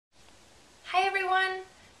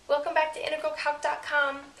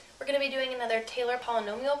ProCalc.com. We're going to be doing another Taylor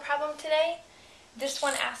polynomial problem today. This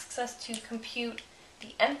one asks us to compute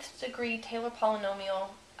the nth degree Taylor polynomial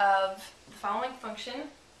of the following function: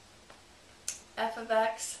 f of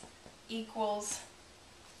x equals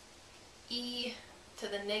e to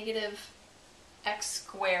the negative x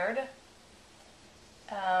squared.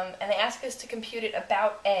 And they ask us to compute it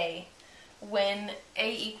about a when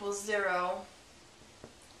a equals 0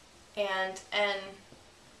 and n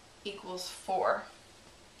equals 4.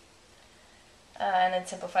 And then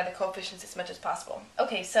simplify the coefficients as much as possible.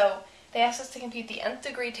 Okay, so they asked us to compute the nth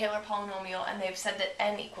degree Taylor polynomial, and they've said that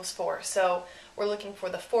n equals 4. So we're looking for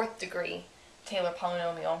the 4th degree Taylor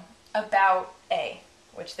polynomial about a,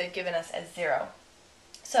 which they've given us as 0.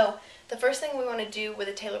 So the first thing we want to do with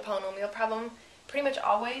a Taylor polynomial problem, pretty much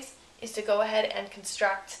always, is to go ahead and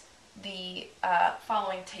construct the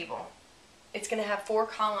following table. It's going to have 4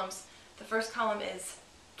 columns. The first column is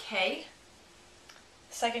k.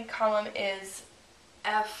 The second column is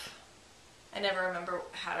f. I never remember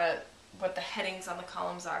what the headings on the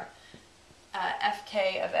columns are.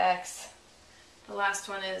 Fk of x. The last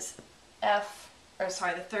one is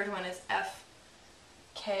the third one is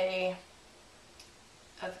fk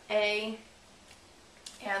of a.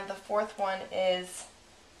 And the fourth one is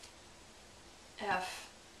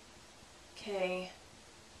fk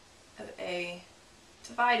of a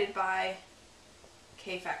divided by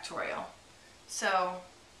k factorial. So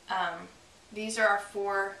these are our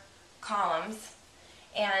 4 columns,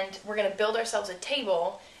 and we're going to build ourselves a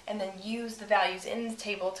table and then use the values in the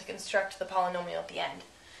table to construct the polynomial at the end.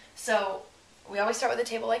 So we always start with a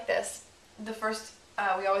table like this. The first,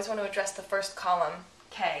 we always want to address the first column,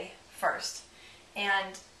 k, first.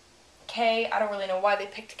 And k, I don't really know why they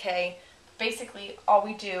picked k. Basically, all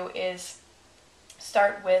we do is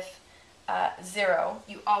start with 0.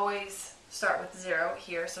 You always start with 0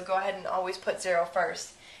 here, so go ahead and always put 0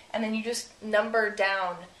 first. And then you just number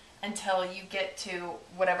down until you get to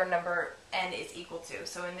whatever number n is equal to.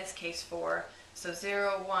 So in this case 4. So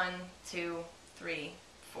 0, 1, 2, 3,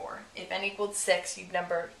 4. If n equaled 6, you'd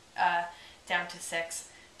number down to 6,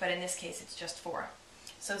 but in this case it's just 4.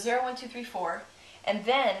 So 0, 1, 2, 3, 4. And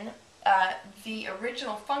then the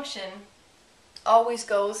original function always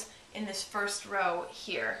goes in this first row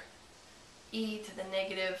here, e to the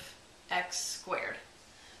negative x squared.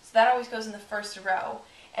 So that always goes in the first row.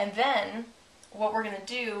 And then what we're going to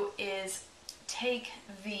do is take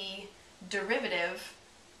the derivative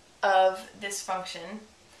of this function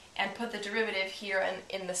and put the derivative here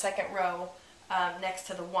in the second row next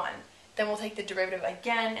to the 1. Then we'll take the derivative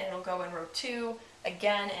again, and it'll go in row 2,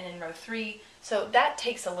 again, and in row 3. So that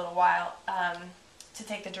takes a little while to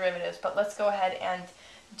take the derivatives, but let's go ahead and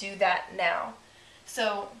do that now.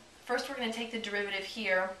 So first we're going to take the derivative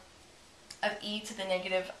here of e to the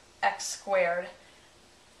negative x squared.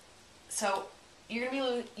 So you're going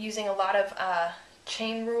to be using a lot of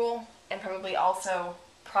chain rule and probably also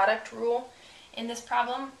product rule in this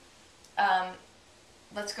problem.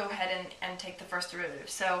 Let's go ahead and take the first derivative.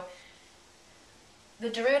 So the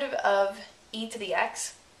derivative of e to the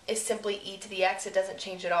x is simply e to the x. It doesn't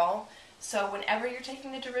change at all. So whenever you're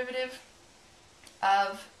taking the derivative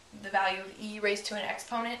of the value of e raised to an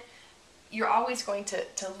exponent, you're always going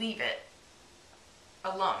to leave it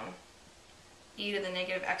alone, e to the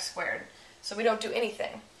negative x squared. So we don't do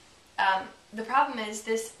anything. The problem is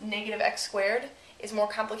this negative x squared is more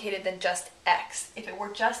complicated than just x. If it were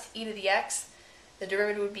just e to the x, the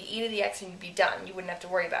derivative would be e to the x and you'd be done. You wouldn't have to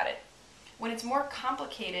worry about it. When it's more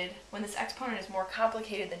complicated, when this exponent is more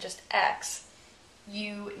complicated than just x,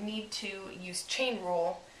 you need to use chain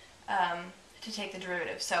rule to take the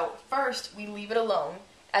derivative. So first, we leave it alone,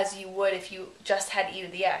 as you would if you just had e to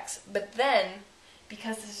the x. But then,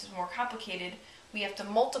 because this is more complicated, we have to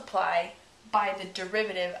multiply by the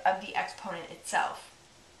derivative of the exponent itself.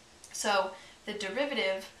 So the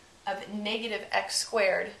derivative of negative x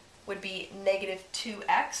squared would be negative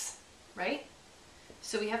 2x, right?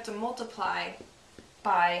 So we have to multiply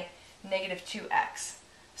by negative 2x.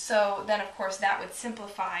 So then, of course, that would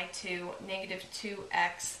simplify to negative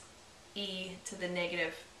 2x e to the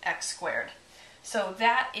negative x squared. So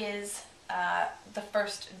that is the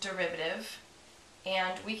first derivative,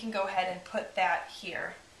 and we can go ahead and put that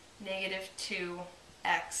here, negative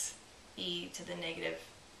 2x e to the negative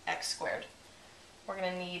x squared. We're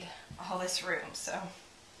going to need all this room.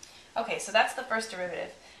 Okay, so that's the first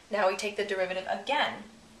derivative. Now we take the derivative again.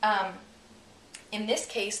 In this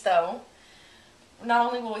case, though, not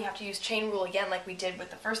only will we have to use chain rule again like we did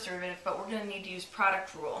with the first derivative, but we're going to need to use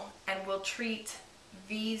product rule, and we'll treat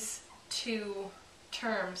these 2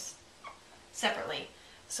 terms separately.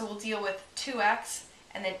 So we'll deal with 2x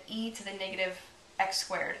and then e to the negative x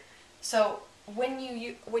squared. So when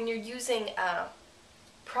you're using a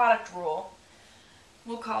product rule,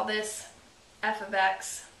 we'll call this f of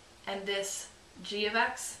x and this g of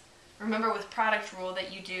x. Remember with product rule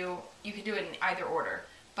that you can do it in either order,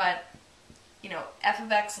 but f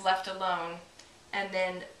of x left alone, and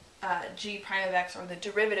then g prime of x, or the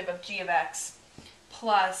derivative of g of x,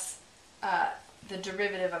 plus the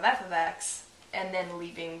derivative of f of x, and then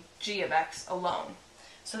leaving g of x alone.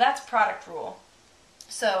 So that's product rule.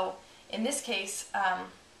 So in this case,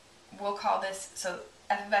 we'll call this, so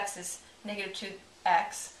f of x is negative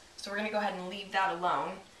 2x, so we're going to go ahead and leave that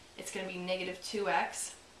alone. It's going to be negative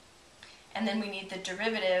 2x, and then we need the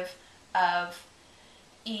derivative of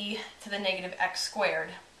e to the negative x squared,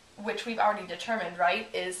 which we've already determined, right,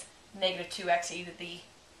 is negative 2x e to the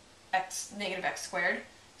negative x squared.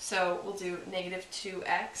 So we'll do negative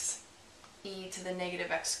 2x e to the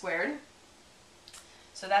negative x squared.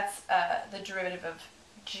 So that's the derivative of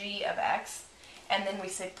g of x. And then we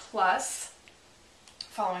say plus,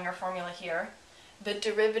 following our formula here, the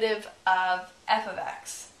derivative of f of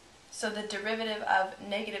x. So the derivative of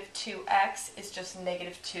negative 2x is just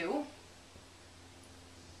negative 2.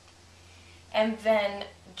 And then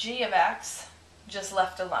g of x just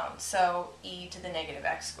left alone, so e to the negative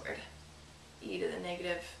x squared. E to the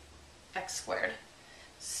negative x squared.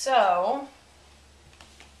 So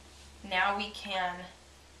now we can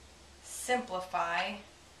simplify.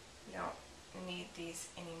 We don't need these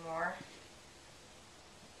anymore.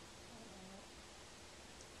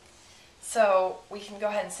 So we can go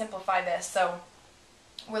ahead and simplify this. So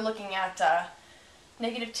we're looking at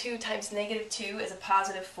negative 2 times negative 2 is a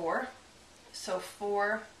positive 4. So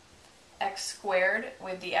 4x squared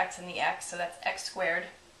with the x and the x, so that's x squared,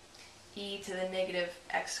 e to the negative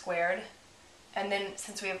x squared. And then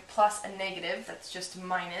since we have plus and negative, that's just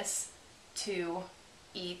minus 2e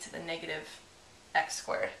to the negative x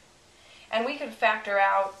squared. And we could factor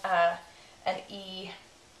out an e.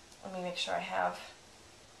 Let me make sure I have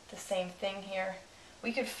the same thing here.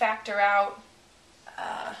 We could factor out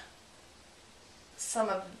some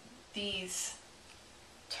of these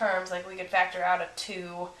terms, like we could factor out a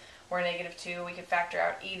 2 or a negative 2. We could factor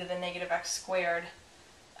out e to the negative x squared.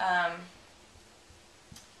 I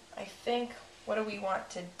think, what do we want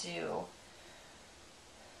to do?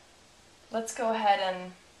 Let's just go ahead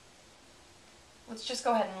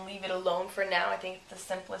and leave it alone for now. I think it's the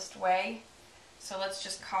simplest way. So let's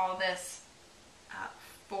just call this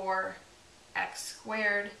 4x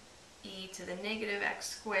squared e to the negative x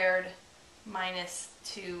squared minus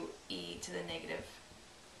 2e to the negative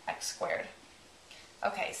x squared.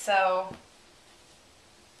 Okay, so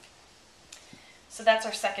that's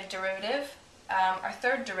our second derivative. Our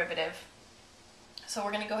third derivative, so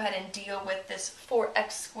we're going to go ahead and deal with this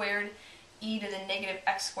 4x squared e to the negative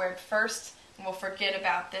x squared first, and we'll forget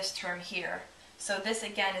about this term here. So this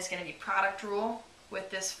again is going to be product rule, with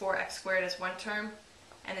this 4x squared as one term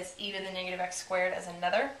and this e to the negative x squared as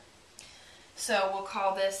another. So we'll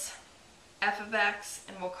call this f of x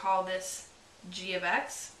and we'll call this g of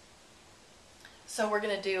x. So we're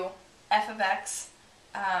going to do f of x,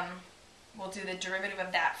 we'll do the derivative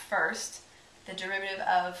of that first. The derivative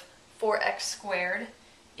of 4x squared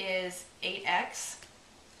is 8x,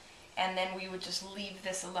 and then we would just leave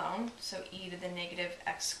this alone, so e to the negative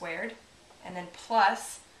x squared, and then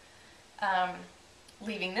plus,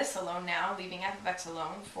 leaving this alone now, leaving f of x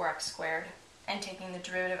alone, 4x squared, and taking the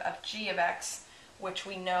derivative of g of x, which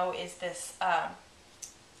we know is this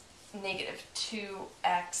negative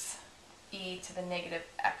 2x e to the negative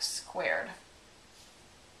x squared.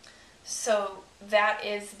 So that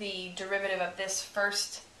is the derivative of this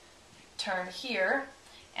first term here,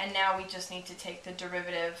 and now we just need to take the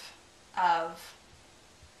derivative of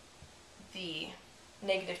the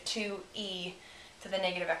negative 2e to the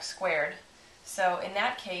negative x squared. So in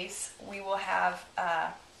that case, we will have,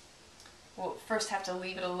 we'll first have to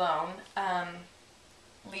leave it alone,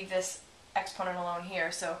 leave this exponent alone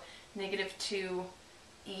here, so negative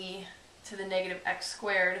 2e to the negative x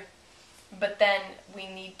squared, but then we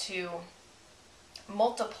need to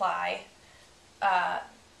multiply,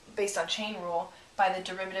 based on chain rule, by the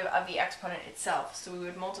derivative of the exponent itself. So we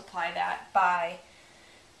would multiply that by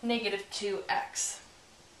negative 2x,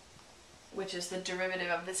 which is the derivative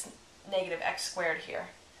of this negative x squared here.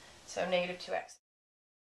 So negative 2x.